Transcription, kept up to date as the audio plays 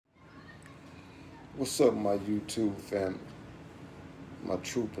What's up, my YouTube family? My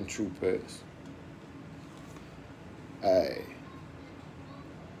troop and troopers. Hey,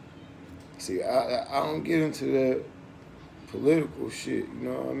 see, I don't get into that political shit, you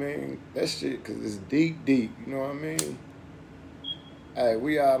know what I mean? That shit, because it's deep, deep, you know what I mean? Hey,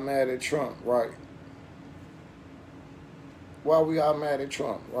 we all mad at Trump, right? Why we all mad at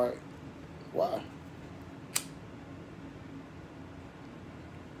Trump, right? Why?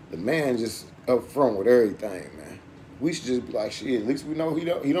 The man just up front with everything, man. We should just be like, shit, at least we know he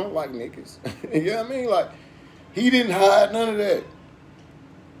don't like niggas. You know what I mean? Like, he didn't hide none of that.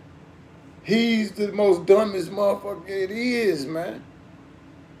 He's the most dumbest motherfucker it is, man.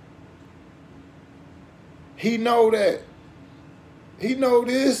 He know that. He know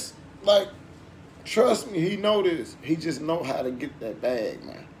this. Like, trust me, he know this. He just know how to get that bag,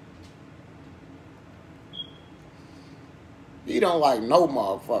 man. He don't like no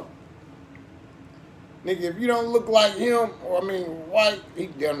motherfucker. Nigga, if you don't look like him, or I mean white, he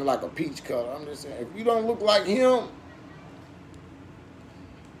damn like a peach color. I'm just saying, if you don't look like him,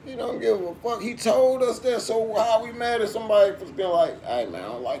 he don't give a fuck. He told us that, so how we mad at somebody for being like, hey man, I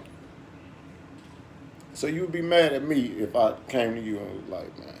don't like you. So you'd be mad at me if I came to you and was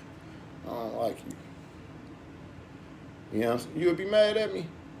like, man, I don't like you. You know what I'm saying? You would be mad at me?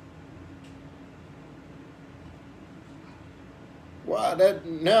 Why? That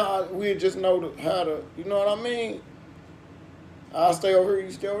now we just know how to, you know what I mean? I'll stay over here,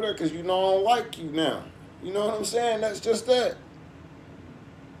 you stay over there, because you know I don't like you now. You know what I'm saying? That's just that.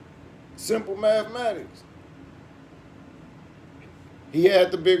 Simple mathematics. He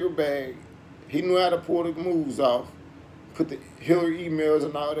had the bigger bag. He knew how to pull the moves off, put the Hillary emails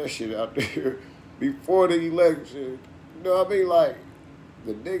and all that shit out there before the election. You know what I mean? Like,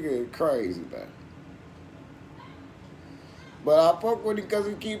 the nigga is crazy, man. But I fuck with him because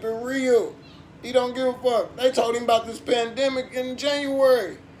he keep it real. He don't give a fuck. They told him about this pandemic in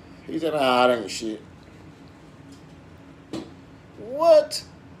January. He said, nah, that ain't shit. What?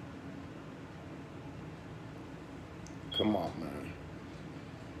 Come on, man.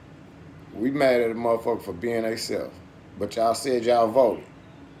 We mad at a motherfucker for being theyself. But y'all said y'all voted.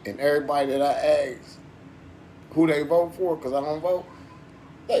 And everybody that I asked who they vote for, because I don't vote,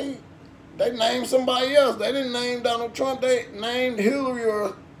 they named somebody else. They didn't name Donald Trump. They named Hillary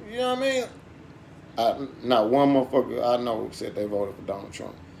or, you know what I mean? Not one motherfucker I know said they voted for Donald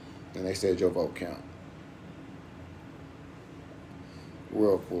Trump. And they said your vote count.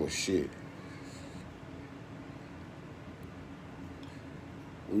 World full of shit.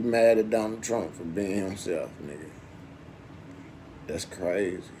 We mad at Donald Trump for being himself, nigga. That's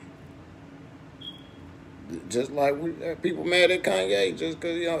crazy. Just like people mad at Kanye just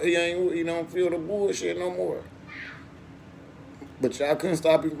because he don't feel the bullshit no more. But y'all couldn't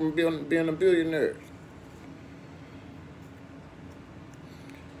stop him from being a billionaire.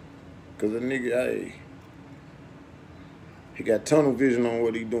 Because the nigga, hey, he got tunnel vision on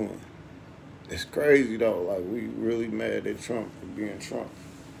what he doing. It's crazy though. Like, we really mad at Trump for being Trump.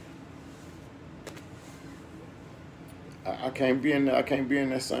 I can't be in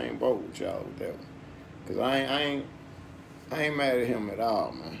that same boat with y'all with that one. Cause I ain't mad at him at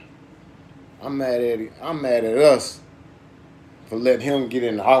all, man. I'm mad at him. I'm mad at us for letting him get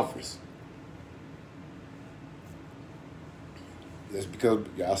in the office. That's because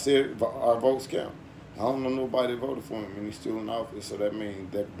y'all said our votes count. I don't know nobody that voted for him and he's still in office, so that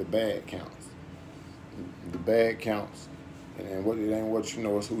means that the bad counts. The bad counts. And then it ain't what you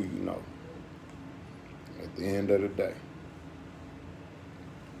know, it's who you know. At the end of the day.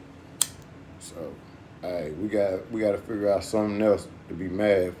 So, hey, we got to figure out something else to be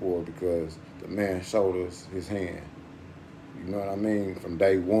mad for, because the man showed us his hand. You know what I mean? From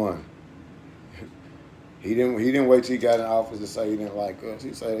day one. He didn't wait till he got in office to say he didn't like us.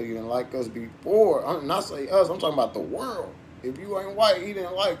 He said he didn't like us before. I'm not saying us, I'm talking about the world. If you ain't white, he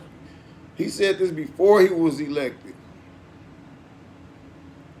didn't like you. He said this before he was elected.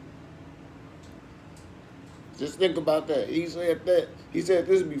 Just think about that. He said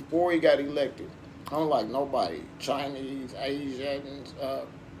this before he got elected. I don't like nobody. Chinese, Asians, I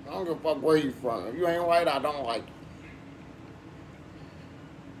don't give a fuck where you from. If you ain't white, I don't like you.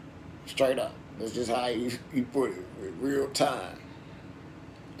 Straight up. That's just how he put it, with real time.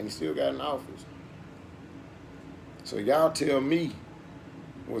 And he still got in office. So y'all tell me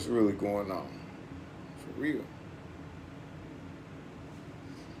what's really going on. For real.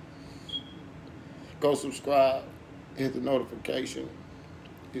 Go subscribe, hit the notification.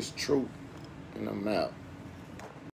 It's true, and I'm out.